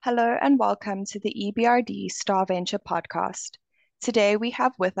Hello and welcome to the EBRD Star Venture podcast. Today we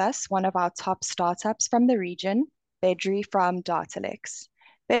have with us one of our top startups from the region, Bedri from Datalix.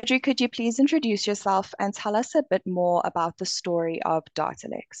 Bedri, could you please introduce yourself and tell us a bit more about the story of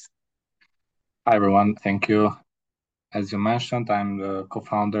Datalix? Hi everyone, thank you. As you mentioned, I'm the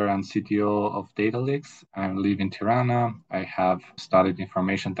co-founder and CTO of Datalix. I live in Tirana. I have studied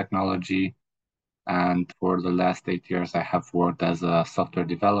information technology, and for the last 8 years, I have worked as a software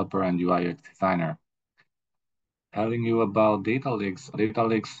developer and UI/UX designer. Telling you about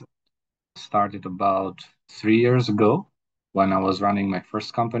Datalix started about 3 years ago when I was running my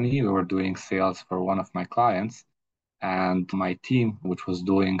first company. We were doing sales for one of my clients. And my team, which was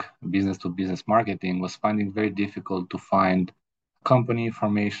doing business to business marketing, was finding very difficult to find company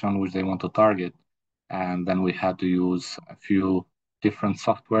information which they want to target. And then we had to use a few different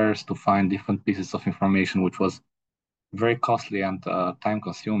softwares to find different pieces of information, which was very costly and time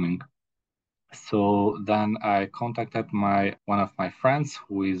consuming. So then I contacted my one of my friends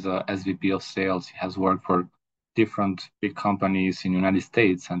who is a SVP of sales. He has worked for different big companies in the United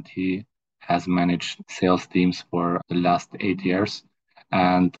States, and he has managed sales teams for the last 8 years.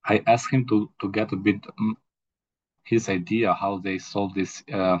 And I asked him to get a bit his idea how they solve this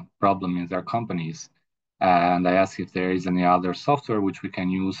problem in their companies. And I asked if there is any other software which we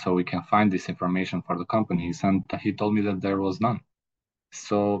can use so we can find this information for the companies. And he told me that there was none.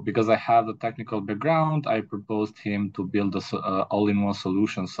 So, because I have the technical background, I proposed him to build a all-in-one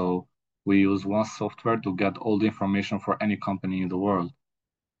solution. So we use one software to get all the information for any company in the world.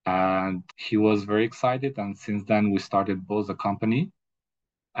 And he was very excited. And since then, we started both a company,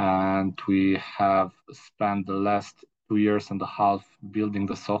 and we have spent the last 2 years and a half building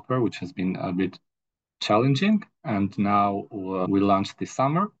the software, which has been a bit challenging. And now we launched this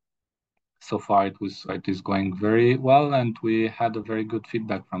summer. So far it is going very well, and we had a very good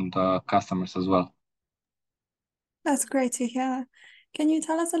feedback from the customers as well. That's great to hear. Can you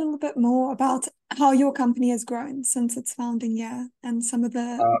tell us a little bit more about how your company has grown since its founding year and some of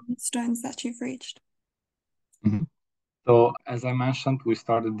the Uh, milestones that you've reached? mhm. So as I mentioned, we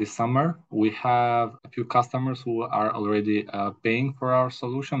started this summer. We have a few customers who are already paying for our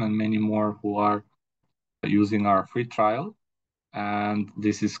solution, and many more who are using our free trial. And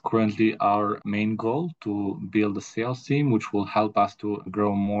this is currently our main goal, to build a sales team, which will help us to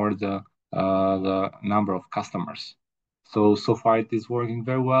grow more the number of customers. So far it is working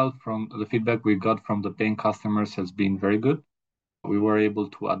very well. From the feedback we got from the paying customers has been very good. We were able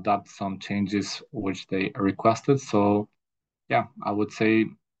to adapt some changes which they requested. So yeah, I would say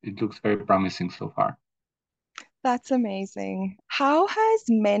it looks very promising so far. That's amazing. How has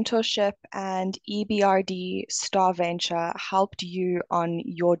mentorship and EBRD Star Venture helped you on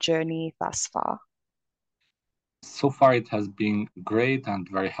your journey thus far? So far it has been great and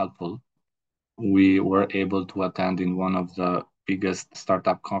very helpful. We were able to attend in one of the biggest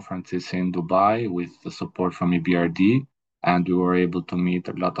startup conferences in Dubai with the support from EBRD, and we were able to meet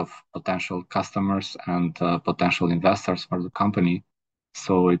a lot of potential customers and potential investors for the company.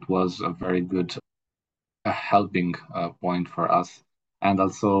 So it was a very good helping point for us. And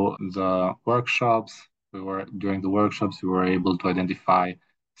also the workshops, during the workshops, we were able to identify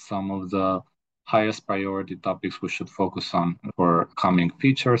some of the highest priority topics we should focus on for coming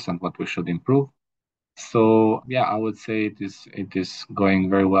features and what we should improve. So yeah, I would say it is going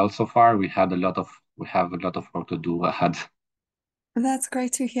very well so far. We have a lot of work to do ahead. That's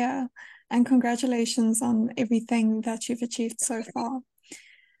great to hear. And congratulations on everything that you've achieved so far.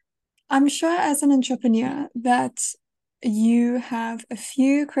 I'm sure as an entrepreneur that you have a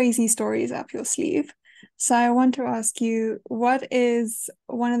few crazy stories up your sleeve. So I want to ask you, what is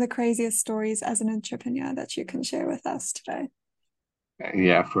one of the craziest stories as an entrepreneur that you can share with us today?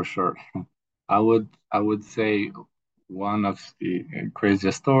 Yeah, for sure. I would say one of the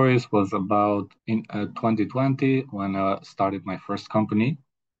craziest stories was about in 2020 when I started my first company,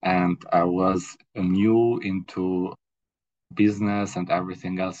 and I was new into business and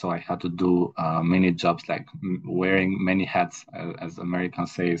everything else. So I had to do many jobs, like wearing many hats, as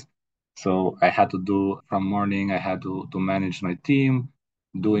Americans says. So I had to do from morning, I had to manage my team,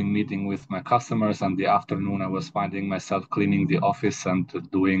 doing meeting with my customers, and the afternoon I was finding myself cleaning the office and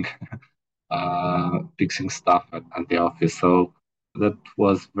doing fixing stuff at the office. So that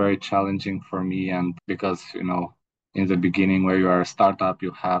was very challenging for me, and because in the beginning where you are a startup,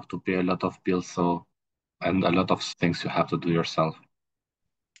 you have to pay a lot of bills, so and a lot of things you have to do yourself.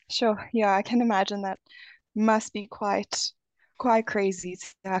 Sure, yeah, I can imagine that must be quite crazy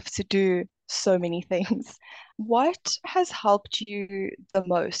to have to do so many things. What has helped you the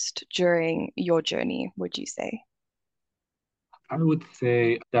most during your journey, would you say? I would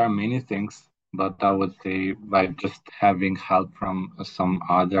say there are many things, but I would say by just having help from some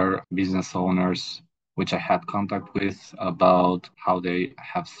other business owners, which I had contact with about how they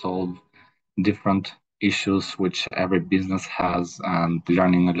have solved different issues which every business has, and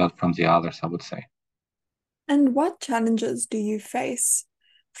learning a lot from the others, I would say. And what challenges do you face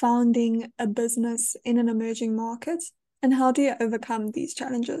founding a business in an emerging market? And how do you overcome these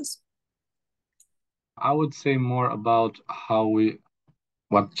challenges? I would say more about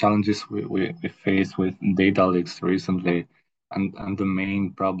what challenges we face with data leaks recently. And the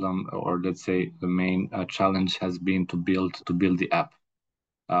main problem, or let's say the main challenge, has been to build the app.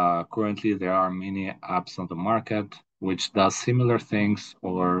 Currently, there are many apps on the market which does similar things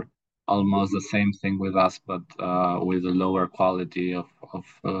or almost the same thing with us, but with a lower quality of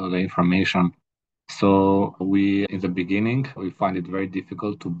the information. So in the beginning, we find it very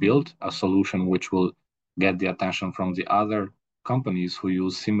difficult to build a solution which will get the attention from the other companies who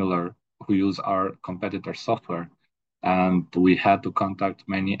use our competitor software. And we had to contact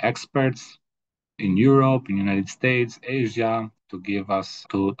many experts in Europe, in United States, Asia,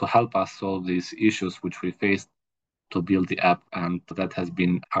 to help us solve these issues which we faced to build the app. And that has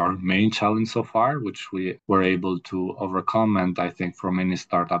been our main challenge so far, which we were able to overcome. And I think for many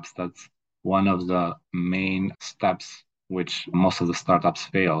startups, that's one of the main steps which most of the startups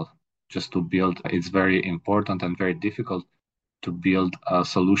fail. Just to build, it's very important and very difficult to build a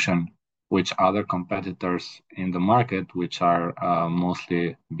solution which other competitors in the market, which are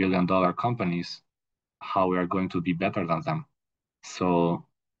mostly billion-dollar companies, how we are going to be better than them. So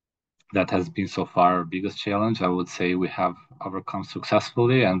that has been so far our biggest challenge. I would say we have overcome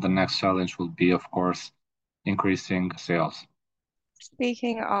successfully, and the next challenge will be, of course, increasing sales.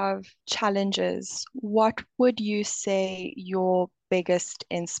 Speaking of challenges, what would you say your biggest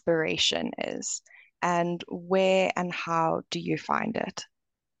inspiration is, and where and how do you find it?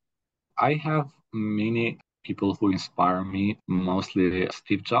 I have many people who inspire me, mostly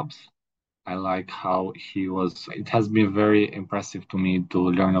Steve Jobs. I like how it has been very impressive to me to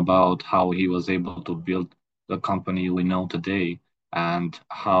learn about how he was able to build the company we know today and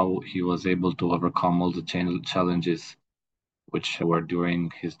how he was able to overcome all the challenges which were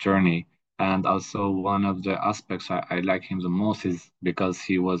during his journey. And also, one of the aspects I like him the most is because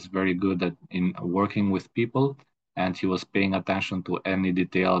he was very good in working with people and he was paying attention to any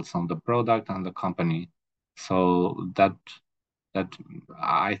details on the product and the company. So that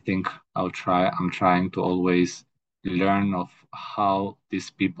I think I'm trying to always learn of how these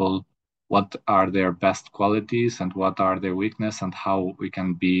people, what are their best qualities and what are their weakness and how we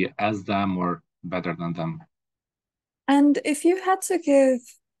can be as them or better than them. And if you had to give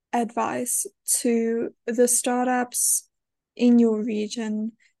advice to the startups in your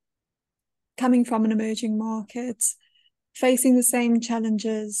region coming from an emerging market, facing the same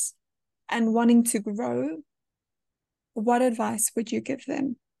challenges and wanting to grow, what advice would you give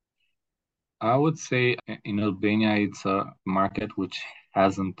them? I would say in Albania, it's a market which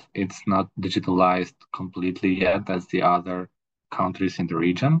it's not digitalized completely yet as the other countries in the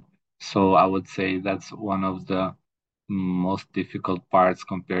region. So I would say that's one of the most difficult parts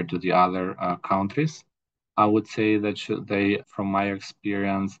compared to the other countries. I would say that from my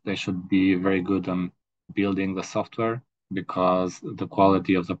experience, they should be very good on building the software because the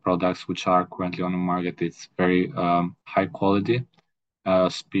quality of the products which are currently on the market is very high quality.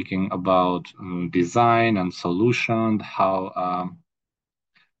 Speaking about design and solution, how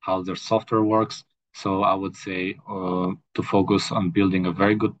their software works. So I would say to focus on building a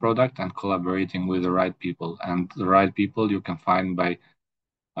very good product and collaborating with the right people. And the right people you can find by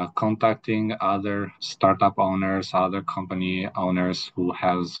contacting other startup owners, other company owners who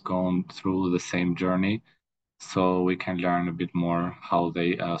has gone through the same journey, so we can learn a bit more how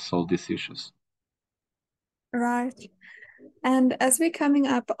they solve these issues. Right. And as we're coming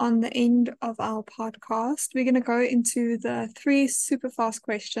up on the end of our podcast, we're going to go into the three super fast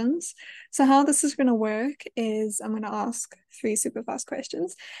questions. So, how this is going to work is I'm going to ask three super fast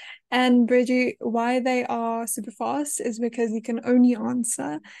questions. And Bridgie, why they are super fast is because you can only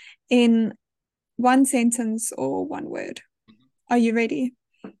answer in one sentence or one word. Are you ready?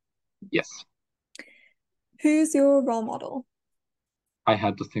 Yes, Who's your role model? I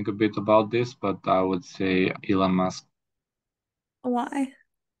had to think a bit about this, but I would say Elon Musk. Why?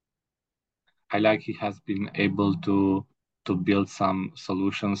 I like he has been able to build some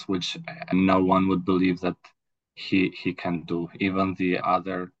solutions which no one would believe that he can do. Even the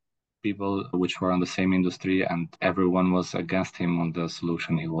other people which were in the same industry and everyone was against him on the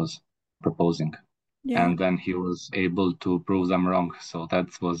solution he was proposing. Yeah, And then he was able to prove them wrong. So that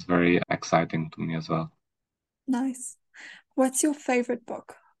was very exciting to me as well. nice. What's your favorite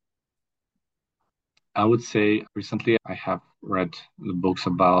book? I would say recently I have read the books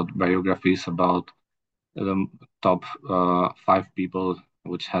about biographies about the top 5 people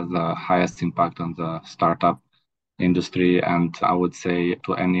which has the highest impact on the startup industry. And I would say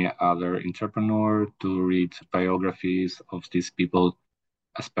to any other entrepreneur to read biographies of these people,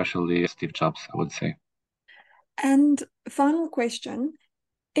 especially Steve Jobs, I would say. And final question,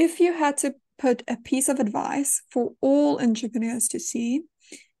 if you had to put a piece of advice for all entrepreneurs to see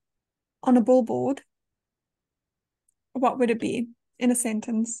on a billboard, what would it be in a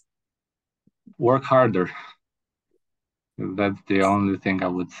sentence? Work harder. That's the only thing I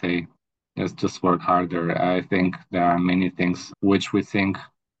would say is just work harder. I think there are many things which we think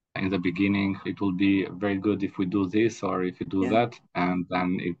in the beginning it will be very good if we do this or if we do Yeah, that, and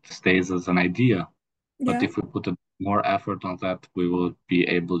then it stays as an idea. But yeah, if we put more effort on that, we will be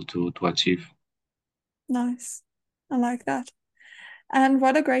able to achieve. nice. I like that. And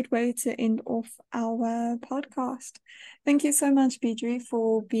what a great way to end off our podcast. Thank you so much, Bedri,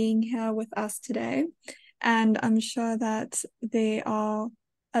 for being here with us today. And I'm sure that there are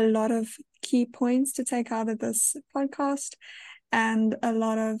a lot of key points to take out of this podcast and a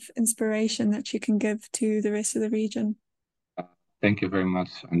lot of inspiration that you can give to the rest of the region. Thank you very much,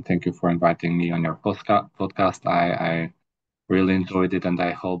 and thank you for inviting me on your podcast. I really enjoyed it, and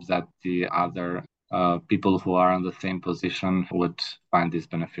I hope that the other people who are in the same position would find this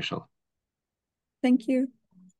beneficial. Thank you.